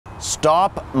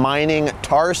"Stop mining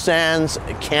tar sands,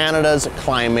 Canada's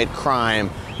climate crime."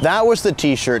 That was the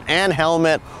t-shirt and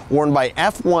helmet worn by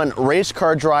F1 race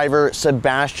car driver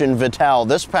Sebastian Vettel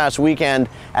this past weekend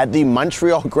at the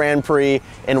Montreal Grand Prix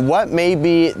in what may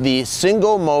be the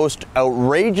single most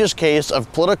outrageous case of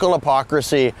political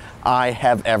hypocrisy I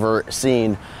have ever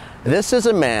seen. This is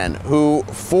a man who,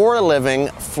 for a living,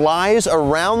 flies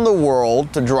around the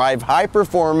world to drive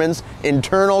high-performance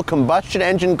internal combustion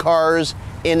engine cars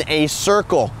in a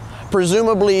circle,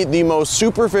 presumably the most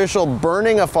superficial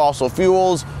burning of fossil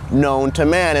fuels known to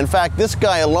man. In fact, this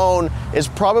guy alone is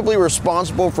probably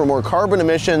responsible for more carbon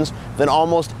emissions than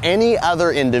almost any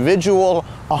other individual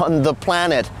on the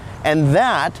planet. And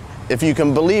that, if you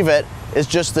can believe it, is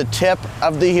just the tip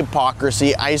of the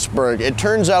hypocrisy iceberg. It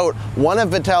turns out one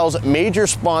of Vettel's major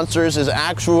sponsors is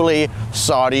actually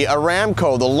Saudi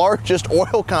Aramco, the largest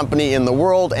oil company in the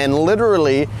world and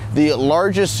literally the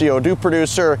largest CO2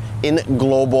 producer in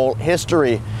global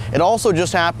history. It also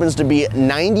just happens to be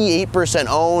 98%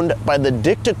 owned by the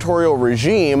dictatorial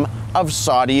regime of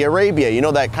Saudi Arabia. You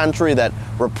know, that country that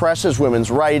represses women's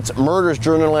rights, murders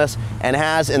journalists, and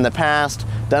has in the past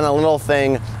done a little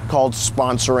thing called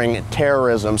sponsoring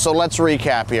terrorism. So let's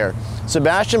recap here.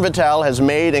 Sebastian Vettel has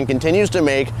made and continues to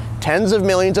make tens of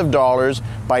millions of dollars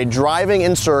by driving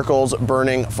in circles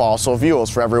burning fossil fuels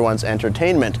for everyone's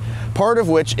entertainment, part of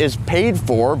which is paid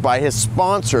for by his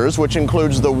sponsors, which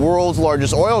includes the world's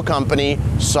largest oil company,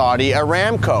 Saudi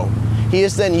Aramco. He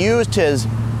has then used his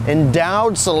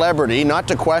endowed celebrity not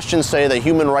to question, say, the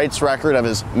human rights record of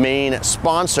his main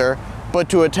sponsor, but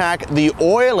to attack the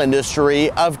oil industry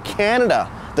of Canada,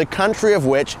 the country of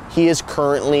which he is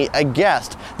currently a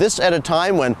guest. This at a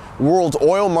time when world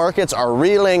oil markets are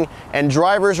reeling and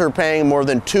drivers are paying more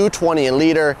than $2.20 a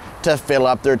liter to fill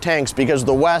up their tanks because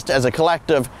the West as a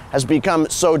collective has become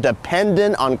so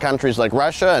dependent on countries like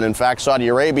Russia and in fact Saudi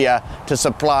Arabia to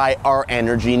supply our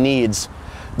energy needs.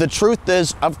 The truth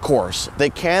is, of course,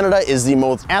 that Canada is the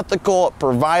most ethical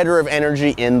provider of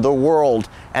energy in the world,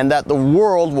 and that the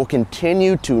world will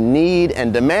continue to need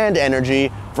and demand energy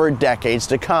for decades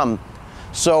to come.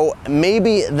 So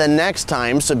maybe the next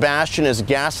time Sebastian is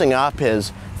gassing up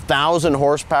his 1,000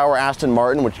 horsepower Aston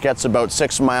Martin, which gets about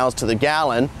 6 miles to the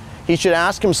gallon, he should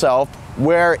ask himself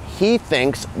where he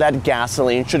thinks that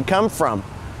gasoline should come from.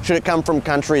 Should it come from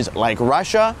countries like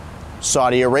Russia,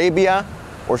 Saudi Arabia,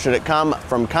 or should it come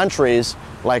from countries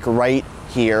like right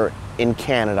here in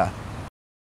Canada?